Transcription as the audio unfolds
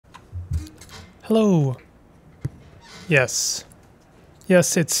Hello. Yes.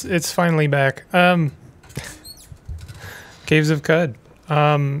 Yes, it's finally back. Caves of Cud.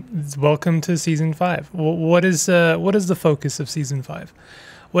 Welcome to season 5. What is the focus of season 5?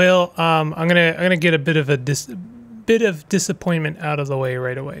 Well, I'm gonna get a bit of disappointment out of the way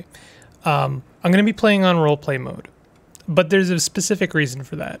right away. I'm gonna be playing on roleplay mode, but there's a specific reason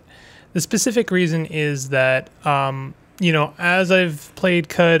for that. The specific reason is that as I've played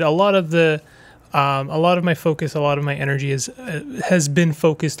Cud, a lot of my focus, a lot of my energy has been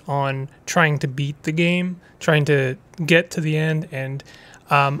focused on trying to beat the game, trying to get to the end, and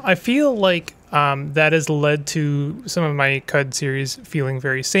I feel like that has led to some of my Cud series feeling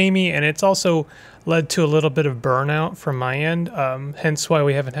very samey, and it's also led to a little bit of burnout from my end. Hence why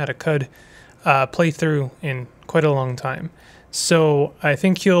we haven't had a Cud playthrough in quite a long time. So I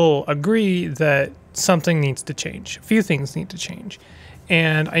think you'll agree that something needs to change. A few things need to change.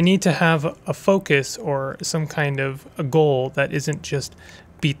 And I need to have a focus or some kind of a goal that isn't just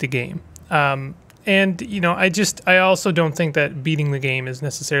beat the game. I also don't think that beating the game is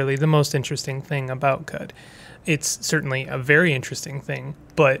necessarily the most interesting thing about Cud. It's certainly a very interesting thing,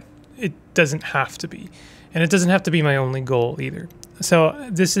 but it doesn't have to be. And it doesn't have to be my only goal either. So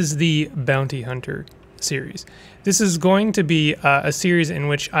this is the Bounty Hunter series. This is going to be a series in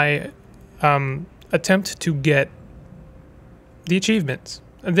which I attempt to get the achievements.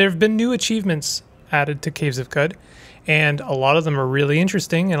 There have been new achievements added to Caves of Cud, and a lot of them are really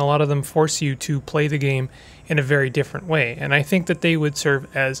interesting, and a lot of them force you to play the game in a very different way. And I think that they would serve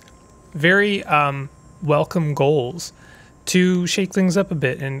as very welcome goals to shake things up a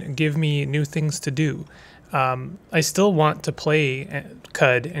bit and give me new things to do. I still want to play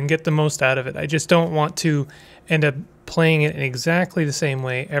Cud and get the most out of it. I just don't want to end up playing it in exactly the same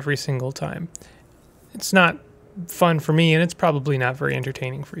way every single time. It's not fun for me, and it's probably not very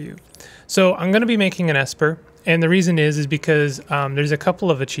entertaining for you. So I'm going to be making an Esper, and the reason is because there's a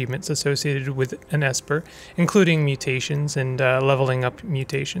couple of achievements associated with an Esper, including mutations and leveling up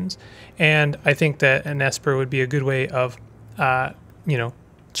mutations. And I think that an Esper would be a good way of,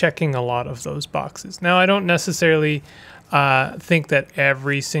 checking a lot of those boxes. Now, I don't necessarily think that I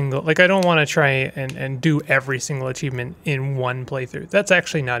don't want to try and do every single achievement in one playthrough. That's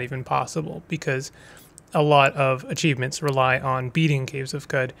actually not even possible, because a lot of achievements rely on beating Caves of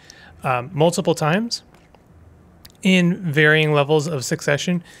Cud multiple times in varying levels of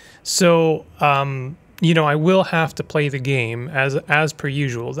succession. So, I will have to play the game as per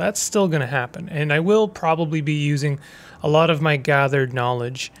usual. That's still going to happen. And I will probably be using a lot of my gathered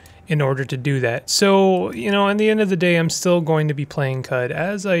knowledge in order to do that. So, at the end of the day, I'm still going to be playing Cud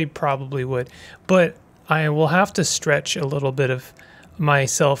as I probably would. But I will have to stretch a little bit of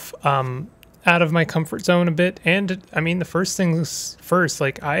myself out of my comfort zone a bit. And I mean, the first things first,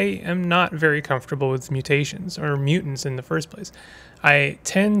 like, I am not very comfortable with mutations or mutants in the first place. I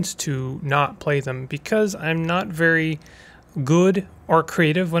tend to not play them because I'm not very good or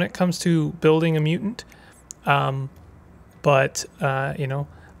creative when it comes to building a mutant. Let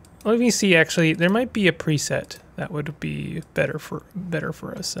me see, actually, there might be a preset that would be better for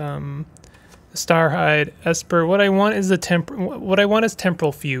us. Starhide, Esper, what I want is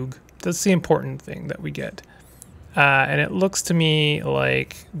temporal fugue. That's the important thing that we get. And it looks to me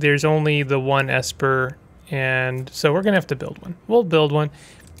like there's only the one Esper, and so we're going to have to build one. We'll build one.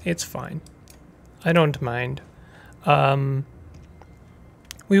 It's fine. I don't mind.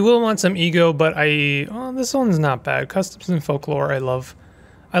 We will want some ego, but this one's not bad. Customs and folklore, I love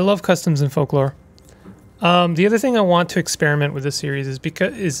customs and folklore. The other thing I want to experiment with this series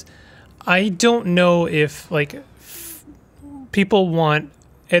is I don't know if people want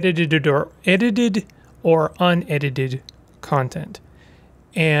edited or unedited content.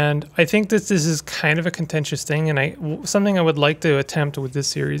 And I think that this is kind of a contentious thing, and something I would like to attempt with this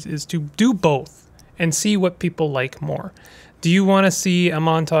series is to do both and see what people like more. Do you want to see a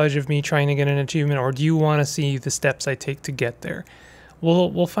montage of me trying to get an achievement, or do you want to see the steps I take to get there?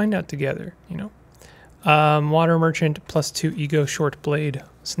 We'll find out together, Water Merchant, +2 ego, short blade,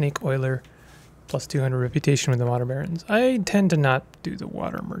 snake oiler, +200 reputation with the water barons. I tend to not do the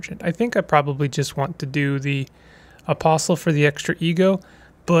water merchant. I think I probably just want to do the apostle for the extra ego,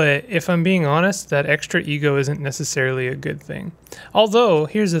 but if I'm being honest, that extra ego isn't necessarily a good thing. Although,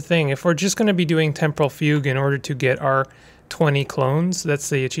 here's the thing, if we're just going to be doing temporal fugue in order to get our 20 clones, that's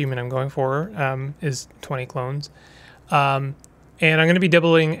the achievement I'm going for, is 20 clones, and I'm going to be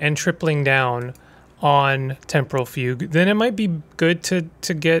doubling and tripling down on temporal fugue, then it might be good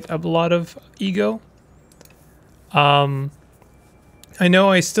to get a lot of ego. I know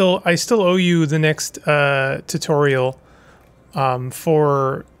I still owe you the next tutorial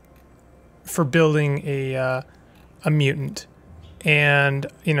for for building a mutant, and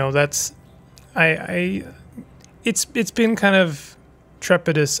you know that's it's been kind of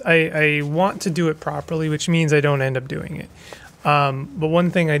trepidous. I want to do it properly, which means I don't end up doing it. But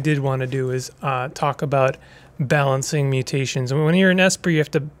one thing I did want to do is talk about balancing mutations. And when you're an Esper, you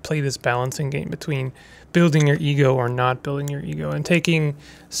have to play this balancing game between building your ego or not building your ego, and taking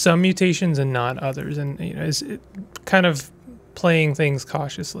some mutations and not others, and you know, is kind of playing things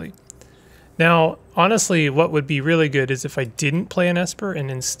cautiously. Now, honestly, what would be really good is if I didn't play an Esper and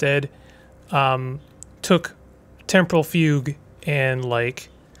instead took Temporal Fugue and like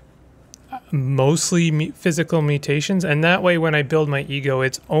mostly physical mutations, and that way when I build my ego,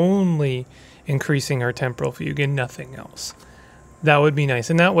 it's only increasing our Temporal Fugue and nothing else. That would be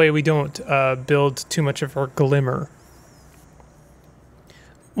nice, and that way we don't build too much of our Glimmer.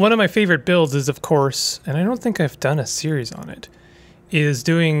 One of my favorite builds is, of course, and I don't think I've done a series on it, is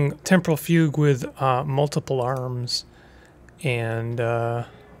doing Temporal Fugue with multiple arms, and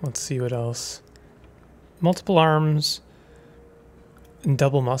let's see what else. Multiple arms and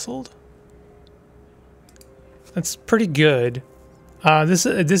double muscled. That's pretty good. This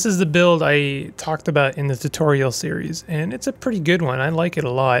is the build I talked about in the tutorial series, and it's a pretty good one. I like it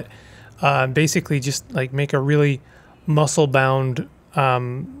a lot. Basically, just like make a really muscle-bound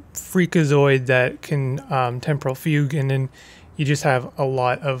freakazoid that can temporal fugue, and then you just have a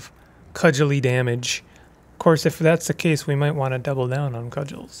lot of cudgely damage. Of course, if that's the case, we might want to double down on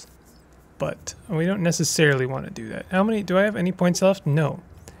cudgels, but we don't necessarily want to do that. How many do I have? Any points left? No.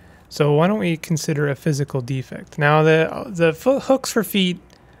 So why don't we consider a physical defect? Now the hooks for feet,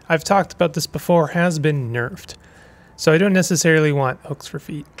 I've talked about this before, has been nerfed. So I don't necessarily want hooks for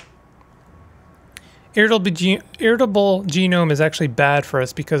feet. Irritable genome is actually bad for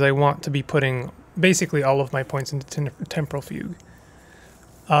us because I want to be putting basically all of my points into temporal fugue.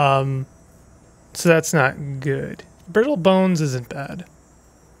 So that's not good. Brittle bones isn't bad.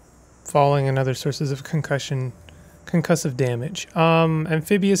 Falling and other sources of concussive damage.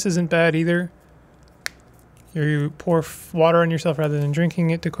 Amphibious isn't bad either. You pour water on yourself rather than drinking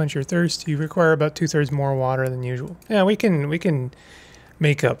it to quench your thirst. You require about 2/3 more water than usual. Yeah, we can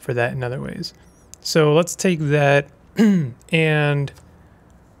make up for that in other ways. So let's take that and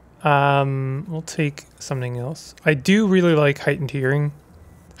we'll take something else. I do really like heightened hearing.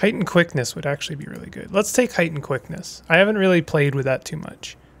 Heightened quickness would actually be really good. Let's take heightened quickness. I haven't really played with that too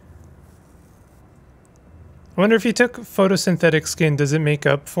much. I wonder if you took photosynthetic skin, does it make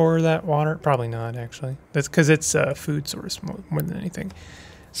up for that water? Probably not, actually. That's because it's a food source more than anything.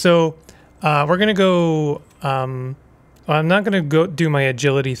 So we're going to go... I'm not going to go do my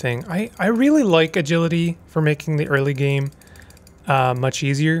agility thing. I really like agility for making the early game much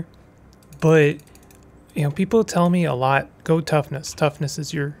easier. But, you know, people tell me a lot, go toughness. Toughness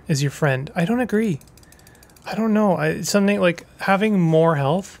is your friend. I don't agree. I don't know. Something like having more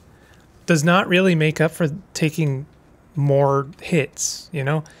health does not really make up for taking more hits, you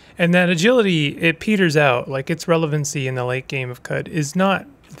know? And that agility, it peters out. Like, its relevancy in the late game of CUD is not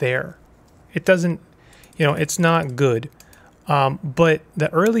there. It doesn't, you know, it's not good. But the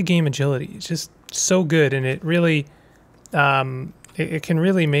early game agility is just so good, and it really, it can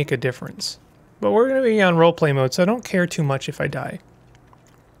really make a difference. But we're going to be on roleplay mode, so I don't care too much if I die.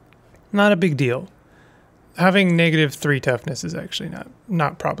 Not a big deal. Having -3 toughness is actually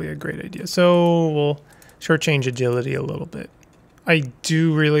not probably a great idea. So we'll shortchange agility a little bit. I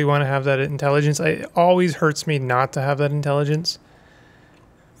do really want to have that intelligence. It always hurts me not to have that intelligence.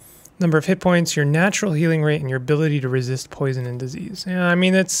 Number of hit points, your natural healing rate, and your ability to resist poison and disease. Yeah, I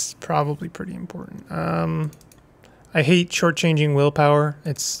mean, that's probably pretty important. I hate shortchanging willpower.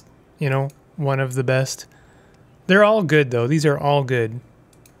 It's, you know, one of the best. They're all good, though. These are all good.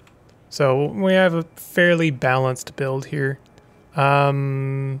 So we have a fairly balanced build here.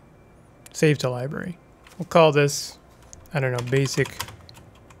 Save to library. We'll call this, I don't know, basic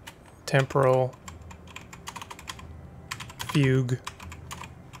temporal fugue.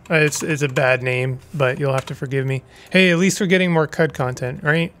 It's a bad name, but you'll have to forgive me. Hey, at least we're getting more CUD content,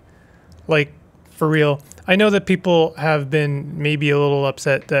 right? Like, for real. I know that people have been maybe a little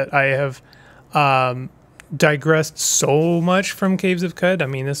upset that I have digressed so much from Caves of CUD. I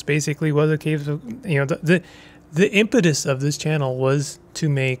mean, this basically was a Caves of, you know, the impetus of this channel was to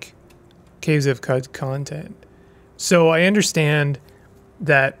make Caves of CUD content. So I understand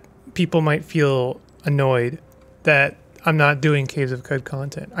that people might feel annoyed that I'm not doing Caves of CUD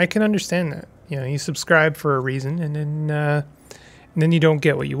content. I can understand that. You know, you subscribe for a reason, and then you don't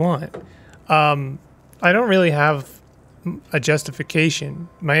get what you want. I don't really have a justification.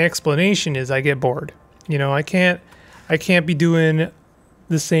 My explanation is I get bored. You know, I can't be doing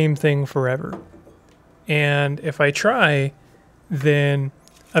the same thing forever. And if I try, then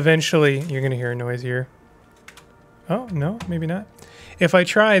eventually, you're going to hear a noise here. Oh, no, maybe not. If I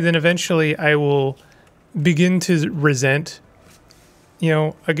try, then eventually I will begin to resent, you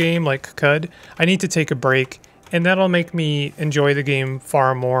know, a game like CUD. I need to take a break, and that'll make me enjoy the game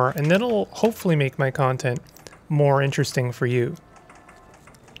far more, and that'll hopefully make my content more interesting for you.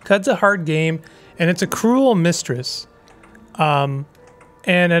 CUD's a hard game, and it's a cruel mistress. And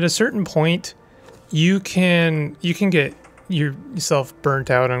at a certain point, you can get yourself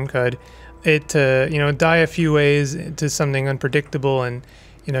burnt out on CUD. It you know, die a few ways to something unpredictable, and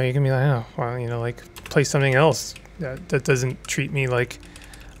you know, you can be like, oh well, you know, like play something else that doesn't treat me like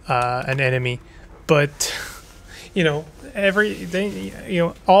an enemy. But you know, you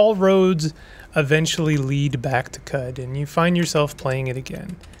know, all roads eventually lead back to CUD, and you find yourself playing it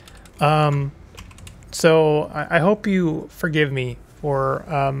again. So I hope you forgive me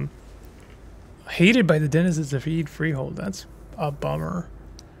for hated by the denizens of Freehold. That's a bummer.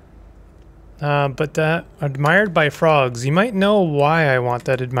 But that admired by frogs. You might know why I want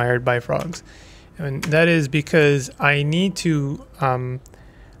that admired by frogs, and that is because I need to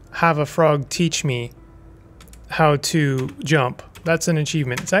have a frog teach me how to jump. That's an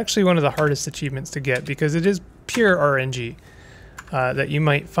achievement. It's actually one of the hardest achievements to get because it is pure RNG. That you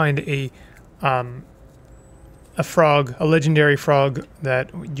might find a frog, a legendary frog that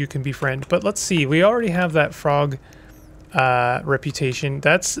you can befriend. But let's see, we already have that frog reputation.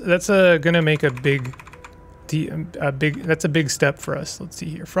 That's gonna make a big step for us. Let's see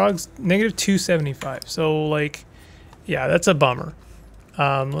here, frogs negative 275. So like, yeah, that's a bummer.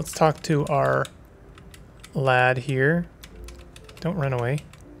 Let's talk to our lad here. Don't run away.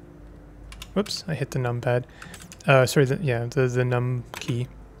 Whoops, I hit the numpad. Sorry, the num key.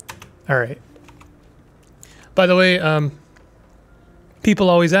 All right. By the way, people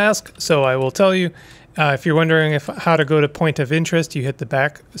always ask, so I will tell you. If you're wondering how to go to point of interest, you hit the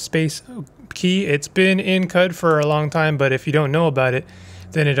backspace key. It's been in CUD for a long time, but if you don't know about it,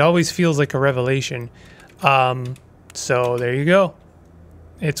 then it always feels like a revelation. So there you go.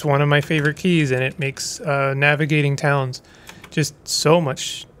 It's one of my favorite keys, and it makes navigating towns just so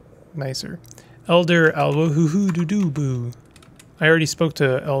much nicer. Elder Alwuhu-doo-doo-boo. I already spoke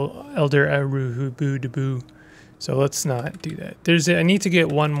to Elder Alwuhu-doo-doo-boo, so let's not do that. I need to get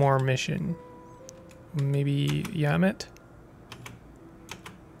one more mission. Maybe Yamet?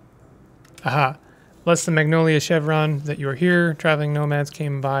 Aha. Less than Magnolia Chevron that you are here. Traveling nomads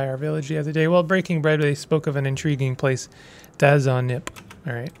came by our village the other day. While breaking bread, they spoke of an intriguing place. Dazonip.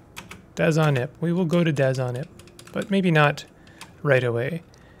 Alright. Dazonip. We will go to Dazonip, but maybe not right away.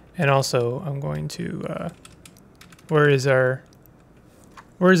 And also, I'm going to, where is our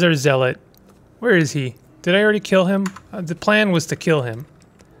zealot? Where is he? Did I already kill him? The plan was to kill him.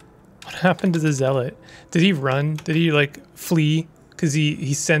 What happened to the zealot? Did he run? Did he, like, flee? Because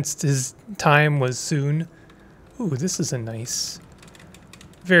he sensed his time was soon. Ooh, this is a nice,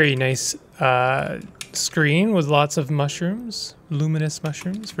 very nice, screen with lots of mushrooms. Luminous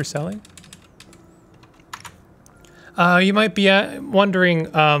mushrooms for selling. You might be wondering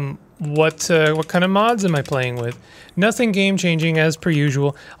what kind of mods am I playing with? Nothing game-changing as per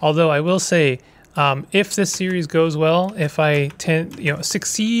usual. Although I will say, if this series goes well, if I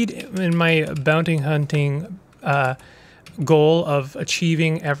succeed in my bounty hunting goal of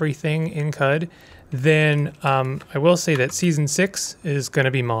achieving everything in CUD, then I will say that Season 6 is going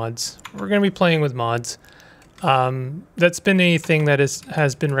to be mods. We're going to be playing with mods. That's been a thing that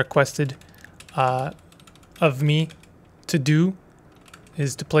has been requested of me to do,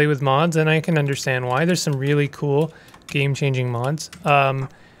 is to play with mods, and I can understand why. There's some really cool game-changing mods.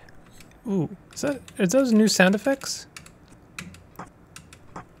 Ooh, are those new sound effects?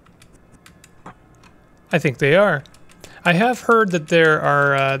 I think they are. I have heard that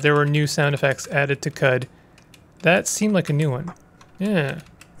there were new sound effects added to CUD. That seemed like a new one. Yeah.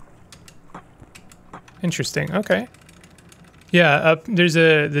 Interesting. Okay. Yeah. There's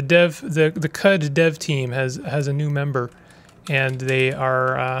the CUD dev team has a new member, and they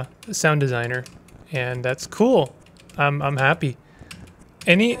are a sound designer, and that's cool. I'm happy.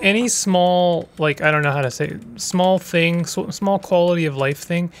 Any small, like, I don't know how to say, small thing, small quality of life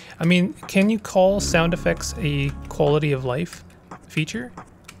thing. I mean, can you call sound effects a quality of life feature?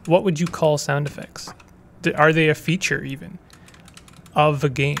 What would you call sound effects? Are they a feature even of a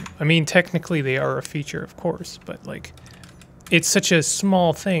game? I mean, technically they are a feature, of course, but like, it's such a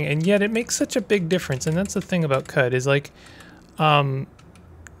small thing, and yet it makes such a big difference. And that's the thing about CUD, is like,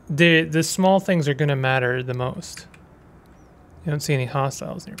 the small things are gonna matter the most. You don't see any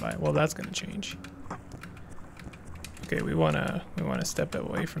hostiles nearby. Well, that's going to change. Okay, we wanna step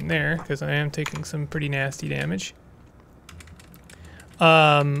away from there because I am taking some pretty nasty damage.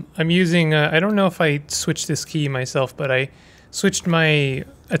 I'm using I don't know if I switched this key myself, but I switched my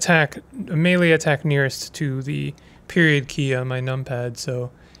melee attack nearest to the period key on my numpad,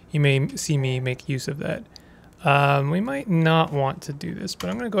 so you may see me make use of that. We might not want to do this, but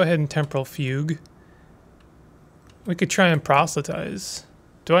I'm going to go ahead and temporal fugue. We could try and proselytize.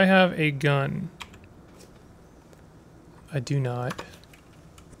 Do I have a gun? I do not.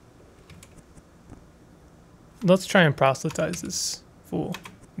 Let's try and proselytize this fool.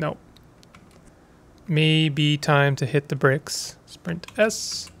 Nope. Maybe time to hit the bricks. Sprint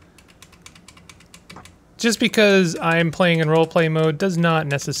S. Just because I'm playing in roleplay mode does not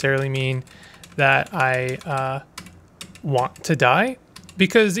necessarily mean that I want to die.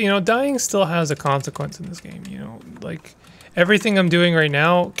 Because, you know, dying still has a consequence in this game, you know. Like, everything I'm doing right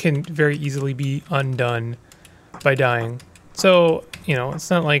now can very easily be undone by dying. So, you know, it's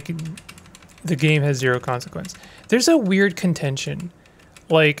not like the game has zero consequence. There's a weird contention.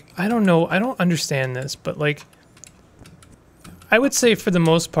 Like, I don't know, I don't understand this, but like, I would say for the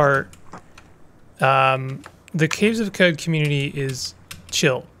most part, the Caves of Cud community is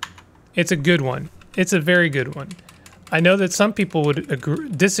chill. It's a good one. It's a very good one. I know that some people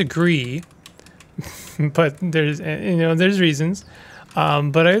would disagree, but there's, you know, there's reasons.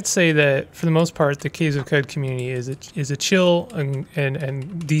 But I would say that for the most part, the Caves of Cud community is a chill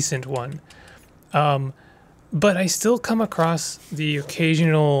and decent one. But I still come across the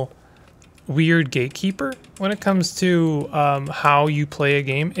occasional weird gatekeeper when it comes to how you play a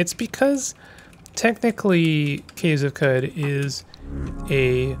game. It's because technically Caves of Cud is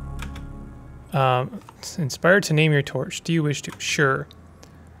a inspired to name your torch. Do you wish to? Sure.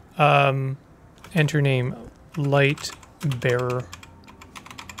 Enter name Light Bearer.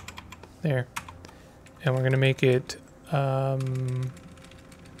 There. And we're gonna make it I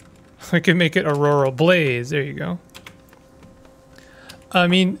could make it Aurora Blaze. There you go. I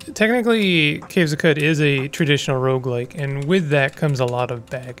mean, technically, Caves of Cud is a traditional roguelike, and with that comes a lot of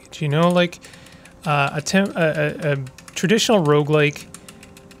baggage. You know, like a traditional roguelike,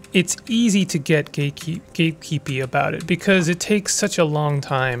 it's easy to get gatekeepy about it because it takes such a long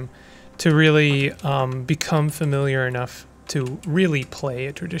time to really become familiar enough to really play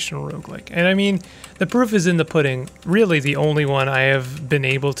a traditional roguelike. And I mean, the proof is in the pudding. Really, the only one I have been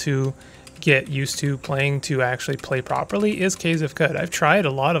able to get used to playing to actually play properly is Caves of Cud. I've tried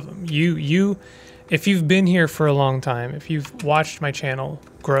a lot of them. If you've been here for a long time, if you've watched my channel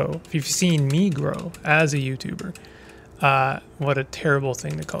grow, if you've seen me grow as a YouTuber, what a terrible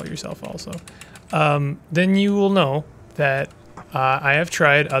thing to call yourself also, then you will know that I have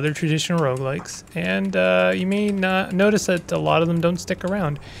tried other traditional roguelikes, and you may not notice that a lot of them don't stick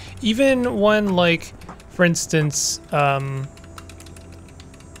around. Even one like, for instance,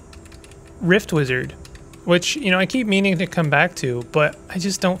 Rift Wizard, which, you know, I keep meaning to come back to, but I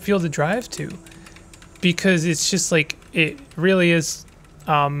just don't feel the drive to, because it's just like, it really is,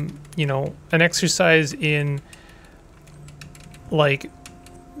 you know, an exercise in like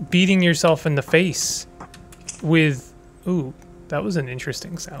beating yourself in the face with, ooh, that was an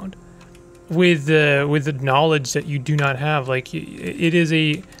interesting sound, with the knowledge that you do not have. Like, it is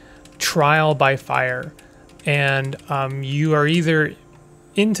a trial by fire, and you are either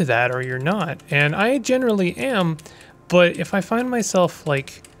into that or you're not. And I generally am, but if I find myself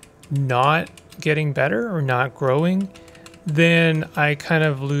like not getting better or not growing, then I kind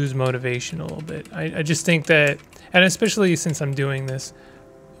of lose motivation a little bit. I just think that, and especially since I'm doing this,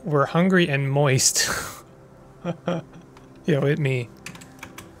 we're hungry and moist. Yo, hit me.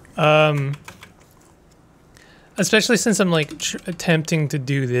 Especially since I'm like attempting to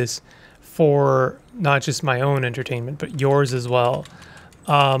do this for not just my own entertainment, but yours as well.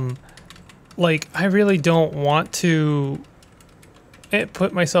 Like, I really don't want to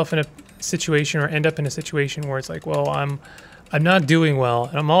put myself in a situation or end up in a situation where it's like, well, I'm not doing well,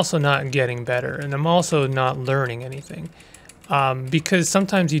 and I'm also not getting better, and I'm also not learning anything. Because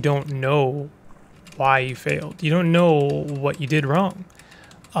sometimes you don't know why you failed. You don't know what you did wrong.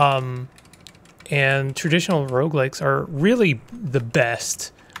 And traditional roguelikes are really the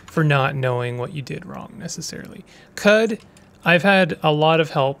best for not knowing what you did wrong necessarily. Cud, I've had a lot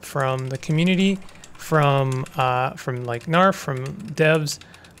of help from the community, from like Narf, from devs,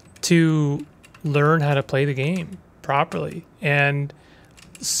 to learn how to play the game properly. And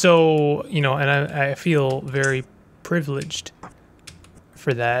so, you know, and I feel very privileged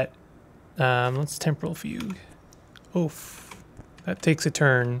for that. Let's temporal fugue. Oof, that takes a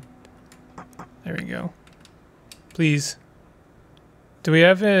turn. There we go. Please. Do we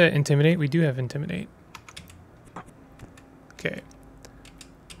have intimidate? We do have intimidate. Okay.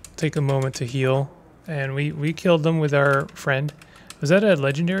 Take a moment to heal. And we killed them with our friend. Was that a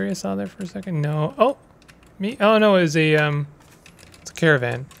legendary I saw there for a second? No. Oh! Me? Oh no, it was a, it's a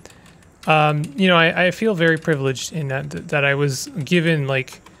caravan. You know, I feel very privileged in that I was given,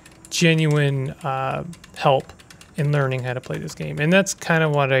 like, genuine help in learning how to play this game. And that's kind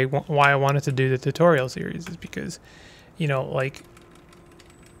of what why I wanted to do the tutorial series, is because, you know, like,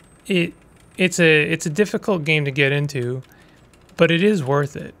 it's a difficult game to get into, but it is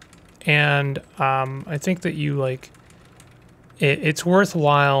worth it. And I think that you, like, it's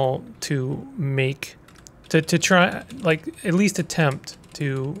worthwhile to make, to try, like, at least attempt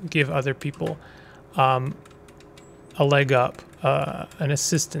to give other people a leg up, an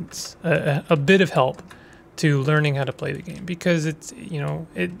assistance, a bit of help to learning how to play the game, because it's, you know,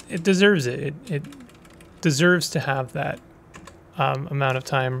 it deserves it. It deserves to have that amount of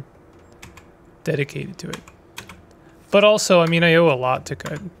time dedicated to it. But also, I mean, I owe a lot to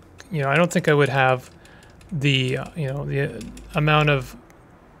Cud. You know, I don't think I would have the, you know, the amount of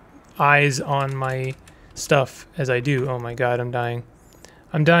eyes on my stuff as I do. Oh my god, I'm dying.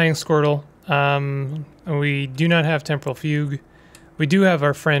 I'm dying, Squirtle. We do not have Temporal Fugue. We do have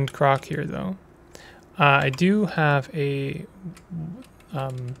our friend Croc here, though. I do have a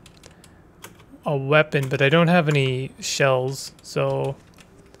weapon, but I don't have any shells, so...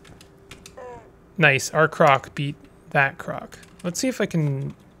 Nice, our Croc beat that Croc. Let's see if I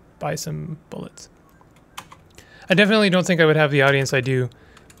can buy some bullets. I definitely don't think I would have the audience I do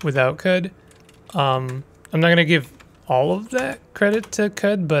without Cud. I'm not going to give all of that credit to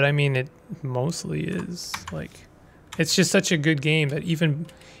Cud, but I mean, it mostly is. Like, it's just such a good game that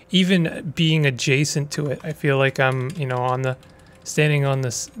even being adjacent to it, I feel like I'm, you know, on the, standing on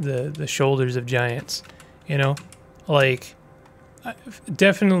the shoulders of giants, you know? Like,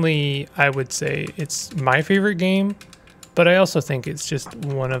 definitely I would say it's my favorite game, but I also think it's just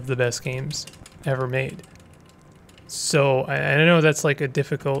one of the best games ever made. So I know that's like a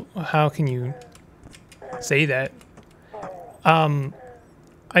difficult, how can you say that?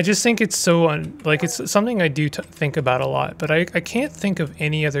 I just think it's so, like, it's something I do think about a lot, but I can't think of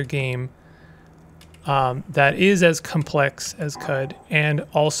any other game that is as complex as Cud and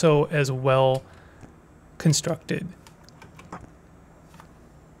also as well constructed.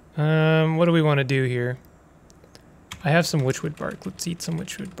 What do we want to do here? I have some witchwood bark. Let's eat some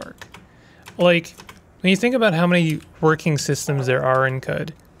witchwood bark. Like, when you think about how many working systems there are in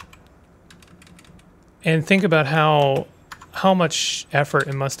Cud, and think about how much effort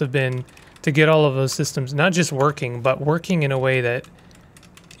it must have been to get all of those systems not just working, but working in a way that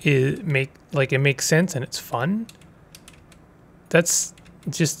it makes sense and it's fun. That's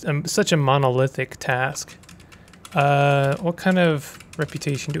just such a monolithic task. What kind of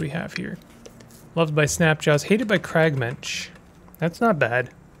reputation do we have here? Loved by Snapjaws, hated by Cragmensch. That's not bad.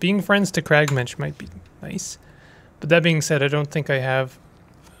 Being friends to Cragmensch might be nice. But that being said, I don't think I have...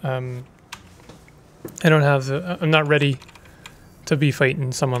 I'm not ready to be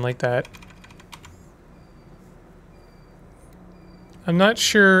fighting someone like that. I'm not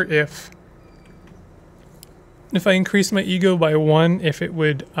sure if I increase my ego by 1, if it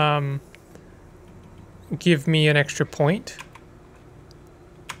would give me an extra point.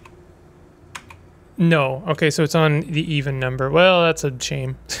 No. Okay, so it's on the even number. Well, that's a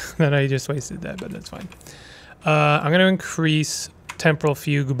shame that I just wasted that, but that's fine. I'm going to increase Temporal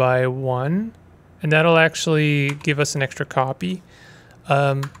Fugue by 1, and that'll actually give us an extra copy.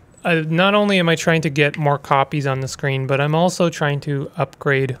 Not only am I trying to get more copies on the screen, but I'm also trying to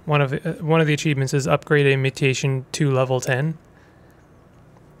upgrade one of the achievements is upgrade a mutation to level 10.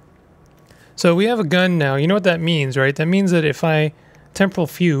 So we have a gun now. You know what that means, right? That means that if I Temporal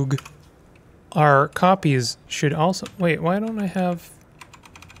Fugue, our copies should also... Wait, why don't I have...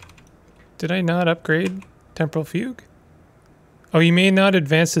 Did I not upgrade Temporal Fugue? Oh, you may not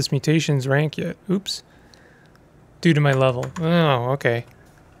advance this mutation's rank yet. Oops. Due to my level. Oh, okay.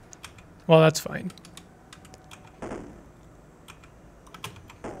 Well, that's fine.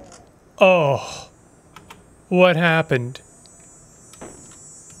 Oh. What happened?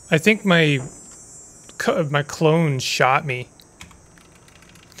 I think my clone shot me.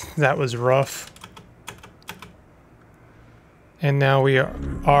 That was rough. And now we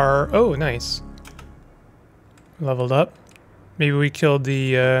are... Oh, nice. Leveled up. Maybe we killed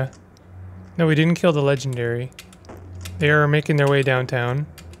the... No, we didn't kill the legendary. They are making their way downtown.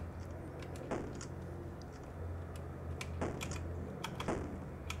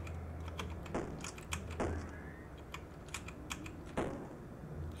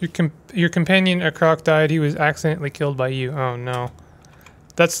 Your companion, a croc, died. He was accidentally killed by you. Oh no.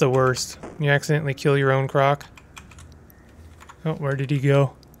 That's the worst. You accidentally kill your own croc. Oh, where did he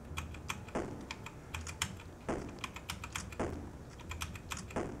go?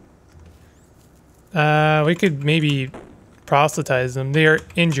 We could maybe proselytize them. They are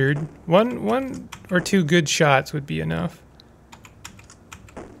injured. One or two good shots would be enough.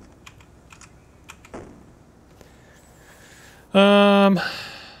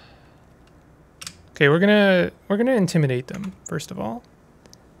 Okay, we're gonna intimidate them first of all.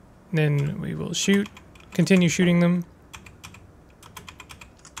 And then we will continue shooting them.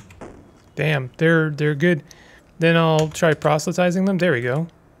 Damn, they're good. Then I'll try proselytizing them. There we go.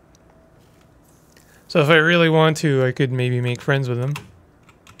 So if I really want to, I could maybe make friends with them.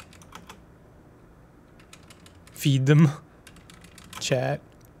 Feed them. Chat.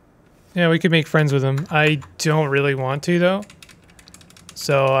 Yeah, we could make friends with them. I don't really want to though.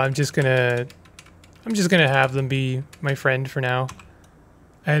 So I'm just gonna have them be my friend for now.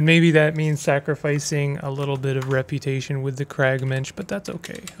 And maybe that means sacrificing a little bit of reputation with the Kragmensch, but that's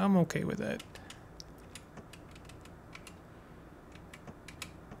okay. I'm okay with that.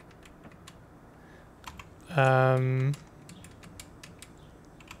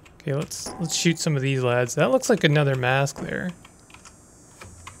 Okay, let's shoot some of these lads. That looks like another mask there.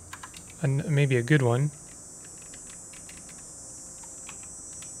 And maybe a good one.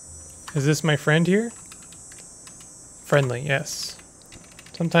 Is this my friend here? Friendly, yes.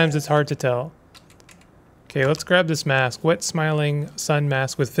 Sometimes it's hard to tell. Okay, let's grab this mask. Wet smiling sun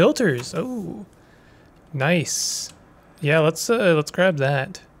mask with filters. Oh, nice. Yeah, let's grab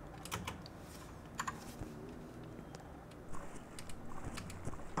that.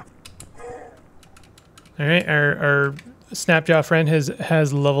 All right, our Snapjaw friend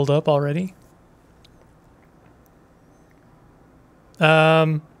has leveled up already.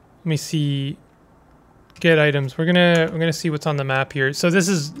 Let me see. Get items. We're gonna see what's on the map here. So this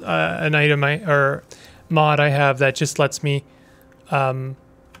is an item or mod I have that just lets me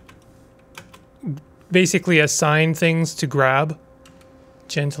basically assign things to grab.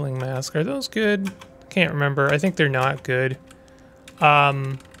 Gentling mask. Are those good? Can't remember. I think they're not good.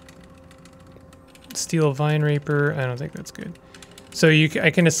 Steel vine raper. I don't think that's good. So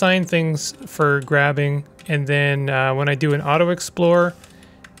I can assign things for grabbing, and then when I do an auto explore,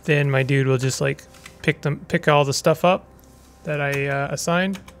 then my dude will just like pick all the stuff up that I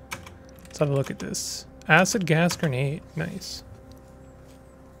assigned. Let's have a look at this. Acid gas grenade. Nice.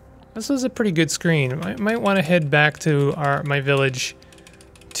 This is a pretty good screen. I might want to head back to my village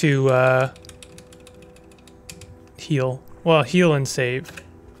to heal. Well, heal and save.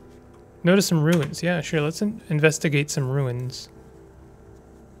 Notice some ruins. Yeah, sure. Let's investigate some ruins.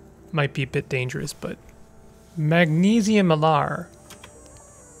 Might be a bit dangerous, but magnesium alar.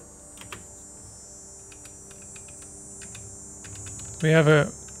 We have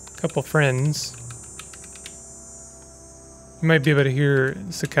a couple friends. You might be able to hear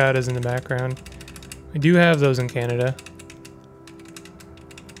cicadas in the background. We do have those in Canada.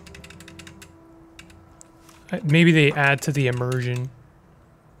 Maybe they add to the immersion.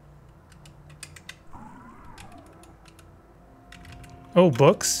 Oh,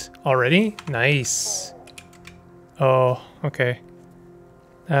 books already? Nice. Oh, okay.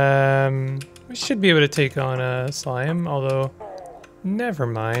 We should be able to take on a slime, although never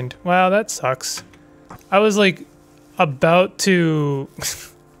mind. Wow, that sucks. I was like about to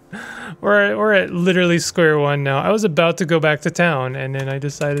we're at literally square one now. I was about to go back to town, and then I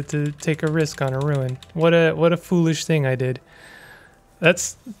decided to take a risk on a ruin. What a foolish thing I did.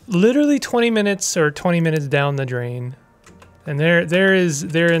 That's literally 20 minutes or 20 minutes down the drain. And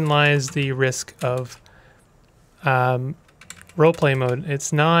therein lies the risk of roleplay mode.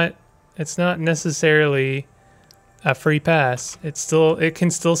 It's not necessarily a free pass. It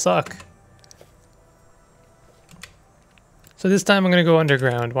can still suck. So this time I'm gonna go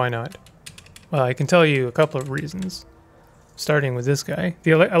underground. Why not? Well, I can tell you a couple of reasons. Starting with this guy.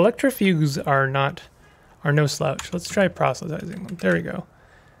 The electrofuges are no slouch. Let's try proselytizing them. There we go.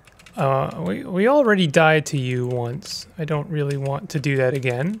 We already died to you once. I don't really want to do that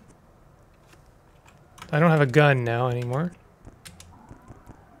again. I don't have a gun now anymore.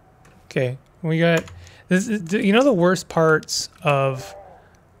 Okay, we got this. You know the worst parts of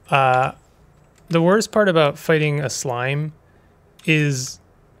the worst part about fighting a slime is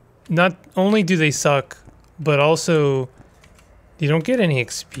not only do they suck, but also you don't get any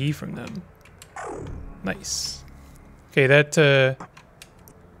XP from them. Nice. Okay, that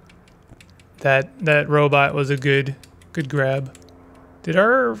robot was a good grab. Did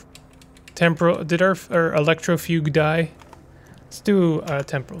our electrofuge die? Let's do a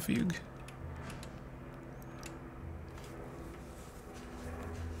temporal fugue.